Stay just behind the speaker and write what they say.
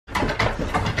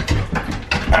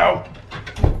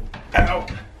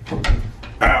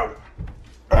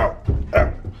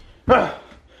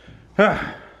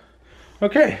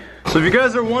Okay, so if you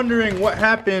guys are wondering what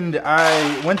happened,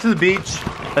 I went to the beach,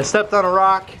 I stepped on a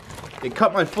rock, it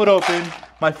cut my foot open.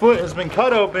 My foot has been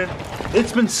cut open.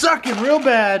 It's been sucking real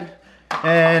bad.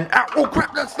 And, oh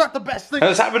crap, that's not the best thing.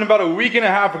 This happened about a week and a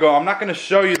half ago. I'm not gonna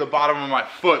show you the bottom of my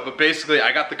foot, but basically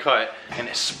I got the cut and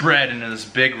it spread into this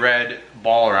big red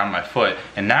ball around my foot.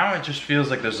 And now it just feels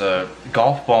like there's a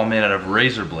golf ball made out of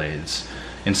razor blades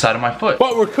inside of my foot.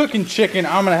 But we're cooking chicken.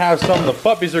 I'm gonna have some. The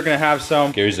puppies are gonna have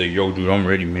some. Gary's like, yo dude, I'm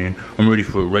ready, man. I'm ready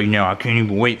for it right now. I can't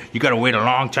even wait. You gotta wait a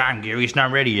long time, Gary. It's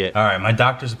not ready yet. All right, my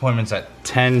doctor's appointment's at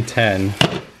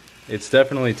 10:10. It's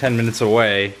definitely 10 minutes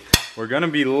away. We're gonna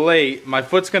be late. My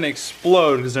foot's gonna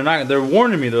explode because they're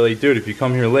warning me. They're like, dude, if you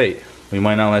come here late, we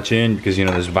might not let you in because, you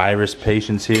know, there's virus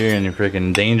patients here and you're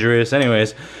freaking dangerous.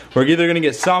 Anyways, we're either gonna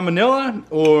get salmonella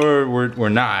or we're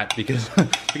not because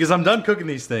I'm done cooking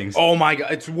these things. Oh my God,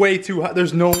 it's way too hot.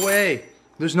 There's no way.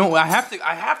 There's no way. I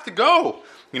have to go.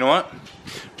 You know what?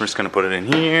 We're just gonna put it in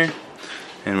here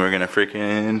and we're gonna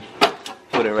freaking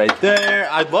put it right there.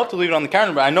 I'd love to leave it on the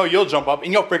counter, but I know you'll jump up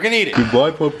and you'll freaking eat it.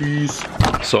 Goodbye, puppies.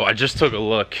 So I just took a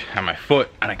look at my foot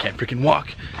and I can't freaking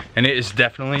walk. And it is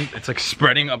definitely, it's like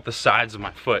spreading up the sides of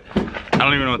my foot. I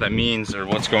don't even know what that means or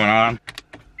what's going on.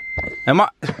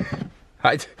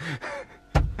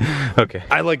 Okay.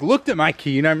 I like looked at my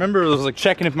key and I remember I was like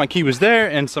checking if my key was there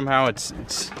and somehow it's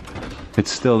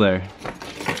still there.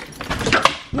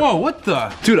 Whoa, what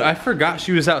the? Dude, I forgot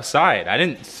she was outside. I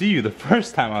didn't see you the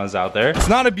first time I was out there. It's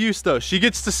not abuse though. She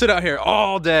gets to sit out here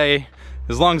all day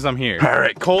as long as I'm here. All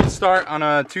right, cold start on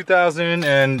a 2000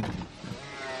 and...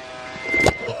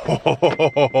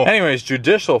 Anyways,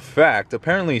 judicial fact,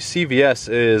 apparently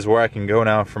CVS is where I can go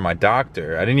now for my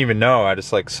doctor. I didn't even know, I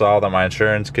just like saw that my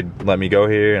insurance could let me go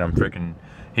here and I'm freaking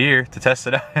here to test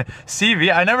it out.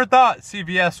 CVS, I never thought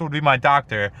CVS would be my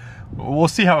doctor. We'll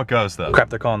see how it goes though. Crap,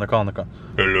 they're calling.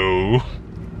 Hello?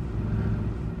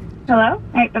 Hello? All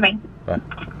right, bye-bye. Bye.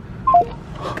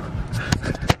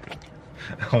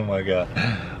 Oh my God.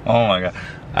 Oh my God.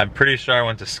 I'm pretty sure I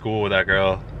went to school with that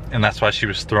girl and that's why she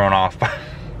was thrown off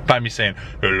by me saying,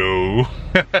 hello.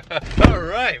 All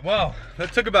right, well,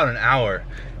 that took about an hour.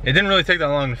 It didn't really take that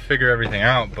long to figure everything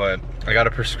out, but I got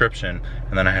a prescription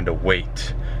and then I had to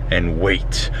wait and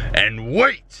wait and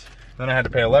wait. Then I had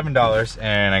to pay $11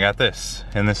 and I got this.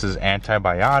 And this is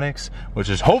antibiotics, which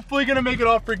is hopefully gonna make it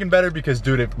all freaking better because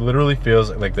dude, it literally feels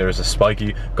like there's a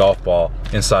spiky golf ball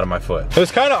inside of my foot. It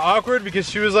was kind of awkward because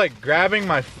she was like grabbing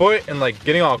my foot and like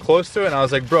getting all close to it and I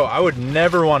was like, bro, I would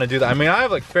never want to do that. I mean, I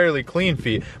have like fairly clean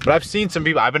feet, but I've seen some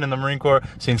people, I've been in the Marine Corps,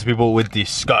 seen some people with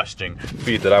disgusting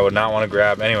feet that I would not want to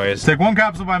grab. Anyways, take one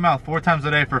capsule by mouth 4 times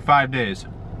a day for 5 days.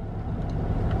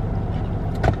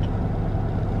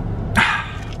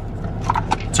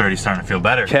 It's already starting to feel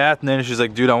better. Kath, and then she's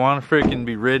like, dude, I want to freaking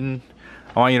be ridden.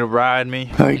 I want you to ride me.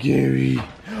 Hi, Gary.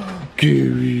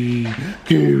 Gary.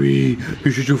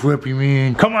 You're such a flappy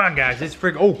man. Come on, guys. It's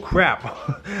freaking, oh crap.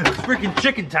 It's freaking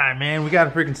chicken time, man. We gotta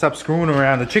freaking stop screwing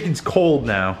around. The chicken's cold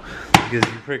now because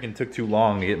you freaking took too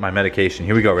long to get my medication.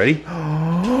 Here we go, ready?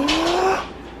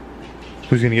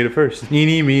 Who's gonna get it first?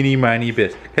 Eeny, meeny, miny,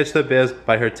 Biz. Catch the Biz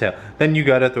by her tail. Then you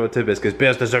gotta throw it to Biz because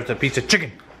Biz deserves a piece of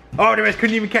chicken. Oh, the Biz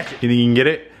couldn't even catch it. You think you can get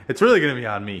it? It's really gonna be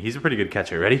on me. He's a pretty good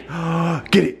catcher. Ready?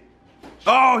 Get it.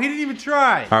 Oh, he didn't even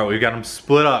try. All right, we've got them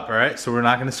split up, all right? So we're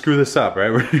not gonna screw this up,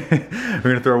 right? We're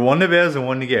gonna throw one to Bez and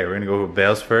one to Gary. We're gonna go with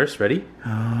Bez first. Ready?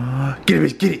 Get it,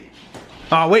 Bez, get it.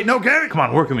 Oh, wait, no, Gary. Come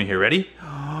on, work with me here. Ready?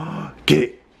 Get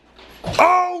it.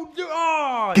 Oh,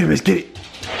 get it, Bez, get it.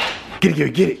 Get it,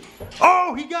 Gary, get it.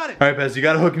 Oh, he got it. All right, Bez, you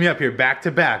gotta hook me up here back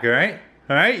to back, all right?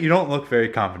 All right, you don't look very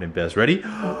confident, Bez. Ready?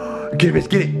 Get it, Bez,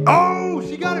 get it. Oh,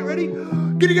 she got it, ready?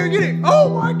 Get it, Gary, get it. Oh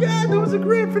my God, that was a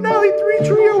grand finale 3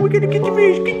 trio. We're gonna get your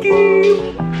fish, get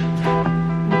you.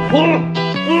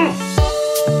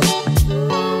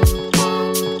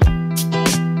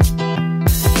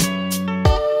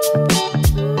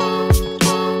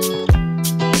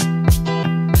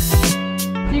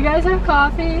 Do you guys have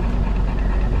coffee?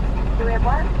 Do we have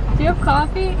what? Do you have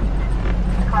coffee?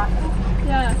 Coffee?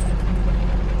 Yeah.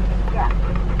 Yeah.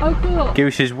 Oh, cool.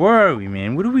 Gary says, where are we,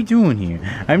 man? What are we doing here?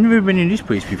 I've never been in this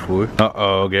place before.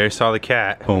 Uh-oh, Gary saw the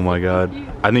cat. Oh my God.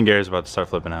 I think Gary's about to start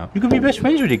flipping out. You could be best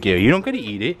friends with it, Gary. You don't gotta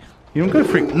eat it. You don't gotta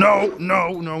freak. No.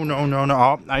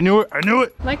 Oh, I knew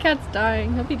it. My cat's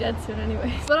dying. He'll be dead soon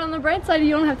anyway. But on the bright side,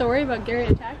 you don't have to worry about Gary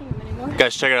attacking him anymore.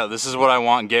 Guys, check it out. This is what I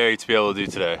want Gary to be able to do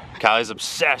today. Callie's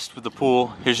obsessed with the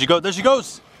pool. Here she goes. There she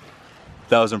goes.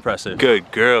 That was impressive. Good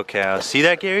girl, Cal. See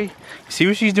that, Gary? See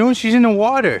what she's doing? She's in the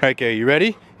water. All right, Gary, you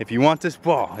ready? If you want this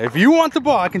ball,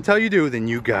 I can tell you do, then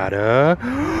you gotta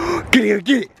get it,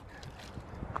 get it.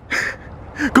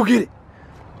 Go get it.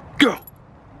 Go.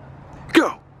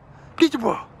 Go. Get the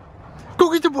ball.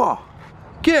 Go get the ball.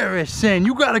 Garrison,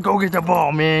 you gotta go get the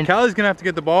ball, man. Callie's gonna have to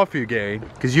get the ball for you, Gary,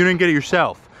 because you didn't get it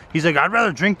yourself. He's like, I'd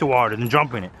rather drink the water than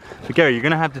jump in it. But Gary, you're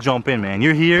gonna have to jump in, man.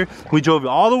 You're here, we drove you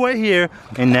all the way here,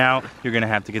 and now you're gonna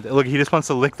have to get, look, he just wants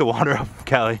to lick the water off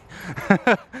Callie.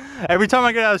 Every time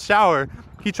I get out of the shower,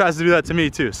 he tries to do that to me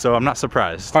too, so I'm not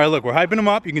surprised. All right, look, we're hyping him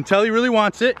up. You can tell he really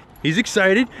wants it. He's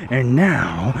excited, and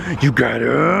now you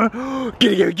gotta,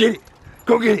 get it, Gary, get it.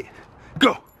 Go get it.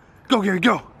 Go, go, Gary,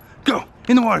 go, go.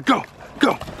 In the water, go,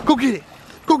 go, go get it.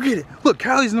 Go get it. Look,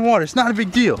 Callie's in the water, it's not a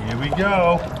big deal. Here we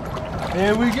go.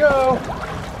 Here we go.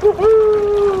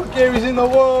 Woohoo! Gary's in the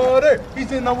water.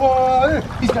 He's in the water.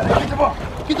 He's gotta get the ball.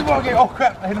 Get the ball, Gary. Oh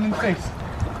crap, I hit him in the face.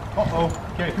 Uh-oh.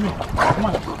 Gary, come here. Come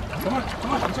on. Come on.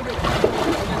 Come on. It's okay.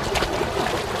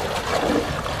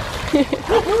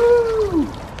 Woohoo!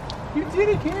 You did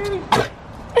it, Gary.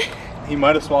 He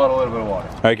might have swallowed a little bit of water.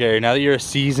 All right, Gary, now that you're a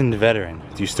seasoned veteran,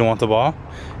 do you still want the ball?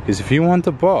 Because if you want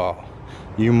the ball,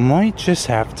 you might just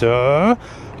have to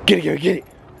get it, Gary, get it.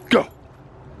 Go.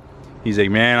 He's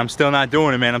like, man, I'm still not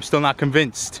doing it, man. I'm still not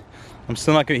convinced. I'm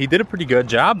still not convinced. He did a pretty good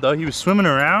job, though. He was swimming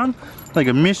around like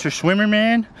a Mr. Swimmer,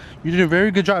 man. You did a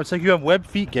very good job. It's like you have web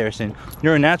feet, Garrison.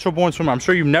 You're a natural born swimmer. I'm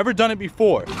sure you've never done it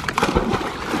before.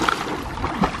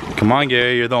 Come on,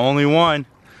 Gary. You're the only one.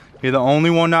 You're the only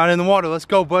one not in the water. Let's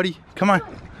go, buddy. Come on.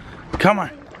 Come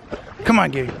on. Come on,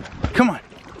 Gary. Come on.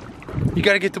 You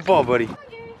got to get the ball, buddy.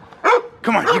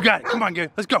 Come on. You got it. Come on, Gary.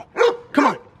 Let's go. Come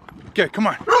on. Gary, come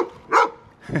on.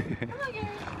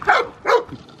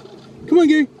 Come on,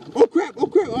 Gary. Oh crap, oh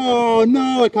crap. Oh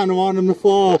no, I kind of want him to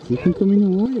fall. You can come in the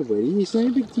water, buddy. It's not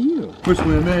a big deal. We're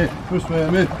swimming. We're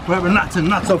swimming. We're having lots and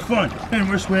lots of fun. And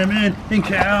we're swimming. And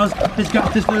Cal's has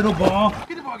got this little ball.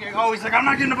 Get the ball, Gary. Oh, he's like, I'm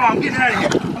not getting the ball. I'm getting out of here.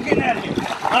 I'm getting out of here.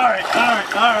 All right, all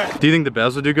right, all right. Do you think the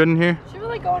bells would do good in here? She would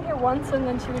like go in here once and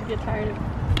then she would get tired of it.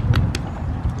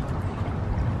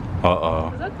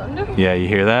 Uh-oh. Is that thunder? Yeah, you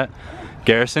hear that?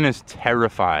 Garrison is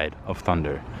terrified of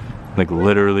thunder. Like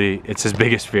literally, it's his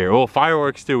biggest fear. Well,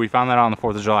 fireworks too, we found that out on the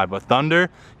 4th of July, but thunder,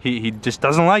 he just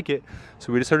doesn't like it.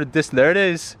 So we just heard a there it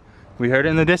is. We heard it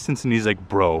in the distance and he's like,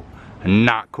 bro,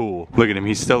 not cool. Look at him,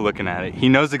 he's still looking at it. He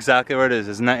knows exactly where it is,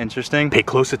 isn't that interesting? Pay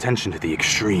close attention to the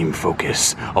extreme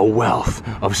focus. A wealth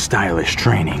of stylish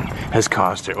training has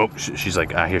caused her. Oh, she's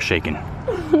like, I hear shaking.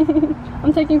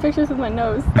 I'm taking pictures with my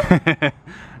nose.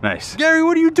 Nice. Gary,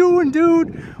 what are you doing,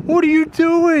 dude? What are you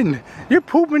doing? You're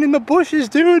pooping in the bushes,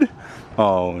 dude.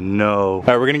 Oh no. All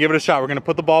right, we're gonna give it a shot. We're gonna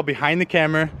put the ball behind the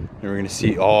camera and we're gonna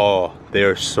see, oh, they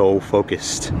are so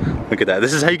focused. Look at that.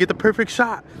 This is how you get the perfect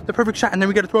shot. The perfect shot, and then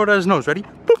we gotta throw it at his nose. Ready?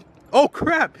 Boop. Oh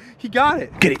crap, he got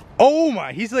it. Get it. Oh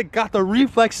my, he's like got the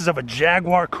reflexes of a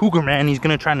jaguar cougar, man. He's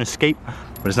gonna try and escape,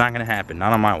 but it's not gonna happen.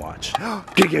 Not on my watch.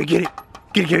 Get it, Gary, get it.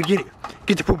 Get it, Gary, get it.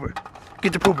 Get the pooper.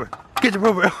 Get the pooper. Get the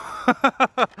pooper.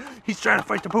 He's trying to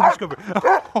fight the pooper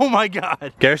scooper. Oh my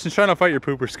god. Garrison's trying to fight your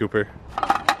pooper scooper.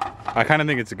 I kind of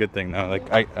think it's a good thing though.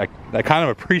 Like I kind of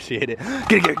appreciate it.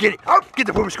 Get it, Gary, get it. Get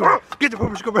the pooper scooper. Get the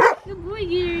pooper scooper. Good boy,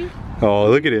 Gary. Oh,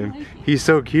 look at him. He's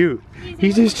so cute.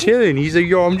 He's just chilling. He's like,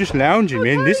 yo, I'm just lounging,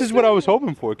 man. This is what I was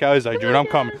hoping for. Callie's like, dude, I'm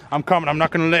coming. I'm coming. I'm not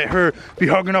gonna let her be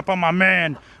hugging up on my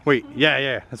man. Wait,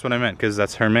 yeah, that's what I meant, because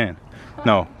that's her man.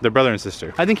 No, they're brother and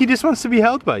sister. I think he just wants to be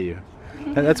held by you.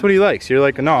 That's what he likes. You're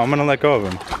like, no, I'm gonna let go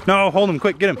of him. No, hold him,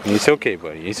 quick, get him. He's okay,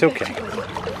 buddy. He's okay.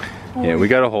 Yeah, we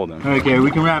gotta hold him. All right, Gary,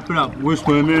 we can wrap it up. We're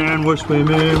swimming, we're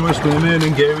swimming, we're swimming,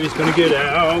 and Gary's gonna get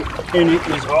out, and it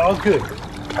is all good.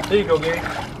 There you go, Gary.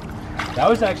 That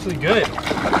was actually good.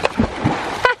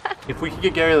 If we could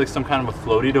get Gary like some kind of a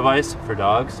floaty device for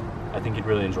dogs, I think he'd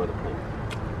really enjoy the pool.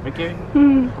 Right, Gary?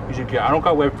 He's like, yeah, I don't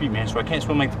got web feet, man, so I can't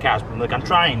swim like the cats, but I'm like, I'm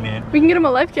trying, man. We can get him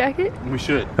a life jacket. We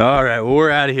should. All right, well,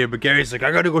 we're out of here, but Gary's like,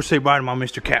 I gotta go say bye to my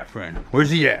Mr. Cat friend. Where's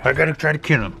he at? I gotta try to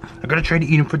kill him. I gotta try to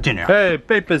eat him for dinner. Hey,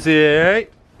 Paper's here.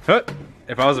 Huh?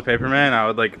 If I was a paper man, I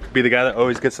would like be the guy that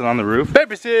always gets it on the roof.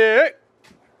 Paper's here.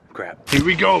 Crap. Here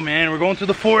we go, man. We're going through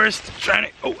the forest. Trying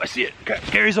to, oh, I see it. Okay.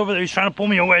 Gary's over there. He's trying to pull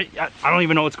me away. I don't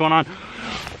even know what's going on.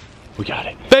 We got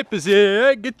it. Paper's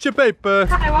here. Get your paper.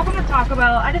 Hi, welcome to Taco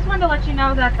Bell. I just wanted to let you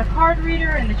know that the card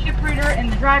reader and the chip reader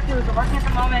and the drive-thru is working at the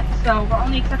moment, so we're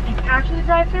only accepting cash in the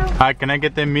drive-thru. Hi, can I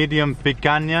get the medium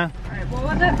picanha? All right, what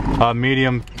was it?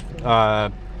 Medium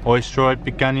oysteroid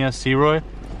picanha Searoy.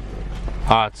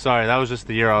 Sorry, that was just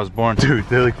the year I was born. Dude,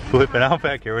 they're like flipping out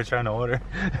back here. We're trying to order.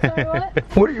 Sorry, what?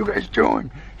 What are you guys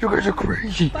doing? You guys are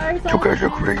crazy. Fire sauce. You guys are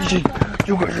crazy.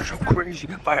 You guys are so crazy.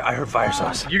 I heard fire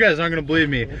sauce. You guys aren't gonna believe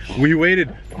me. We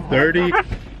waited 30.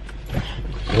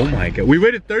 Oh my god. We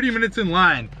waited 30 minutes in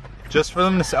line just for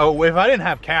them to say, oh, if I didn't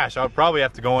have cash, I would probably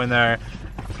have to go in there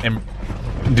and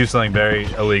do something very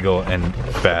illegal and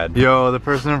bad. Yo, the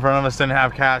person in front of us didn't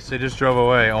have cash. They just drove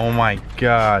away. Oh my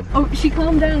God. Oh, she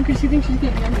calmed down because she thinks she's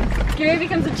getting money. Gary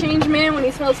becomes a changed man when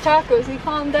he smells tacos. He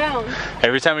calmed down.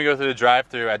 Every time we go through the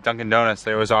drive-thru at Dunkin' Donuts,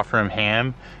 they always offer him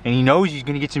ham. And he knows he's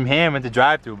gonna get some ham at the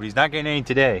drive-thru, but he's not getting any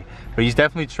today. But he's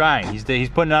definitely trying. He's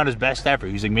putting out his best effort.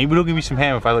 He's like, maybe they'll give me some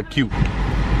ham if I look cute.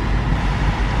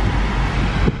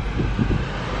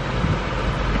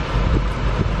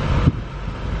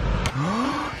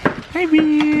 Hey,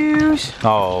 Biz.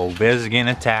 Oh, Biz is getting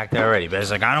attacked already. Biz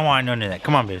is like, I don't want none of that.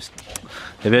 Come on, Biz.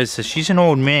 The Biz says she's an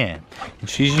old man. And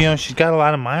she's, you know, she's got a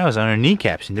lot of miles on her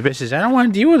kneecaps. And the Biz says, I don't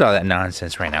want to deal with all that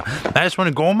nonsense right now. I just want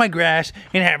to go on my grass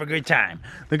and have a good time.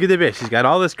 Look at the Biz. She's got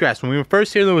all this grass. When we were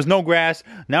first here, there was no grass.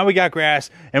 Now we got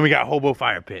grass and we got hobo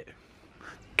fire pit.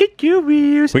 Get you,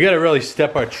 Biz. We gotta really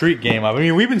step our treat game up. I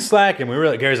mean, we've been slacking.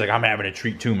 Gary's like, I'm having a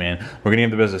treat too, man. We're gonna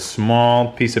give the Biz a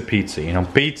small piece of pizza. You know,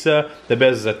 pizza. The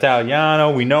Biz is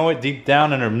Italiano. We know it deep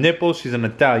down in her nipples. She's an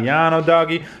Italiano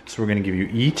doggy. So we're gonna give you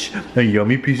each a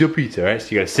yummy piece of pizza. All right, so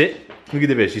you gotta sit. Look at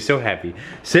the Biz. She's so happy.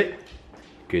 Sit.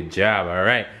 Good job. All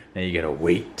right. Now you gotta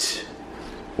wait.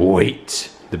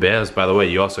 Wait. The Biz, by the way,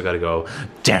 you also gotta go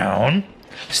down.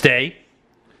 Stay.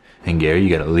 And Gary, you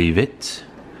gotta leave it.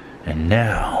 And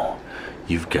now,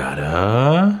 you've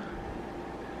gotta...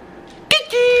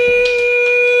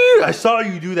 I saw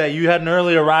you do that. You had an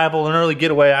early arrival, an early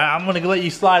getaway. I'm gonna let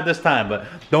you slide this time, but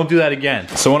don't do that again.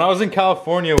 So when I was in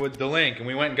California with DeLink and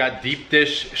we went and got deep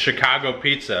dish Chicago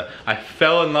pizza, I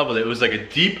fell in love with it. It was like a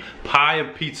deep pie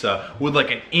of pizza with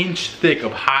like an inch thick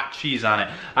of hot cheese on it.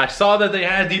 I saw that they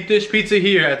had deep dish pizza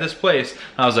here at this place.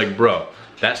 I was like, bro,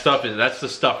 that's the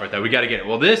stuff right there. We gotta get it.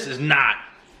 Well, this is not.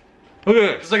 Look at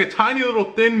it, it's like a tiny little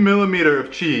thin millimeter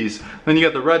of cheese. Then you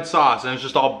got the red sauce and it's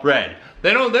just all bread.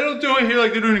 They don't do it here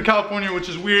like they're doing in California, which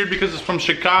is weird because it's from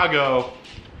Chicago.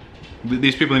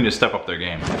 These people need to step up their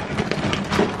game.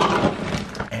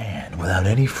 And without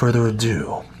any further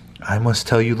ado, I must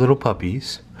tell you little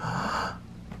puppies.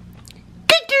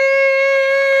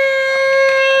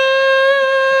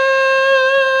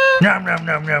 Nom nom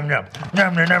nom nom nom.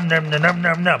 Nom nom nom nom nom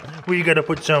nom nom. We gotta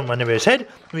put some under his head.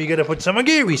 We gotta put some on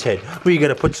Gary's head. We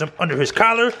gotta put some under his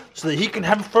collar so that he can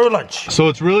have it for lunch. So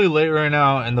it's really late right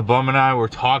now and the bum and I were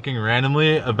talking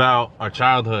randomly about our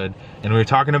childhood. And we were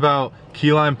talking about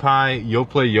key lime pie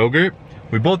Yoplait yogurt.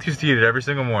 We both used to eat it every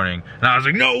single morning. And I was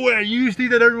like, no way, you used to eat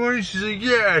that every morning? She's like,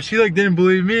 yeah. She like didn't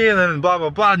believe me and then blah,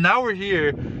 blah, blah. Now we're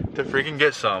here to freaking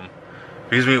get some.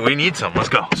 Because we need some, let's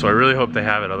go. So I really hope they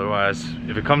have it, otherwise,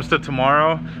 if it comes to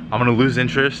tomorrow, I'm gonna lose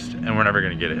interest and we're never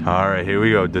gonna get it. All right, here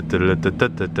we go. Don't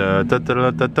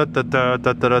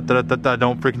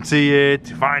freaking see it,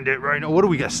 find it right now. What do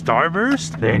we got,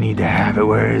 Starburst? They need to have it,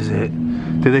 where is it?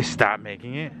 Did they stop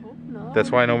making it? No.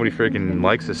 That's why nobody freaking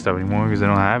likes this stuff anymore, because they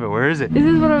don't have it. Where is it? This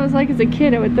is what I was like as a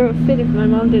kid. I would throw a fit if my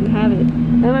mom didn't have it.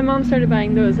 And then my mom started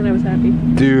buying those and I was happy.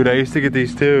 Dude, I used to get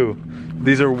these too.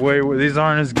 These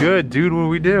aren't as good, dude. What do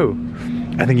we do?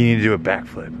 I think you need to do a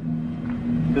backflip.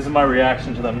 This is my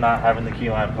reaction to them not having the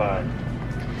key lime pie.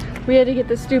 We had to get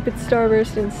the stupid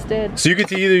Starburst instead. So you get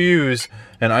to either use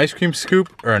an ice cream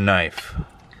scoop or a knife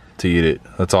to eat it.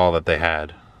 That's all that they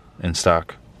had in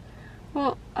stock.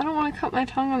 Well, I don't want to cut my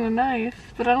tongue on the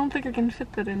knife, but I don't think I can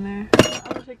fit that in there.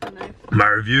 I'll take the knife. My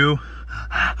review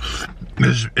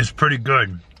is pretty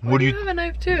good. What do you have a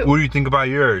knife too? What do you think about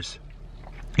yours?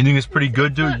 You think it's pretty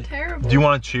good, dude? Not terrible. Do you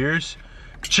want a cheers?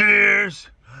 Cheers!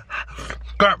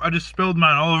 Garp, I just spilled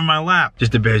mine all over my lap.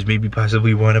 Just the bears maybe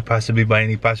possibly want to by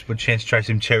any possible chance try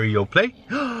some cherry Yoplait.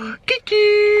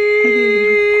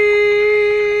 Kiki!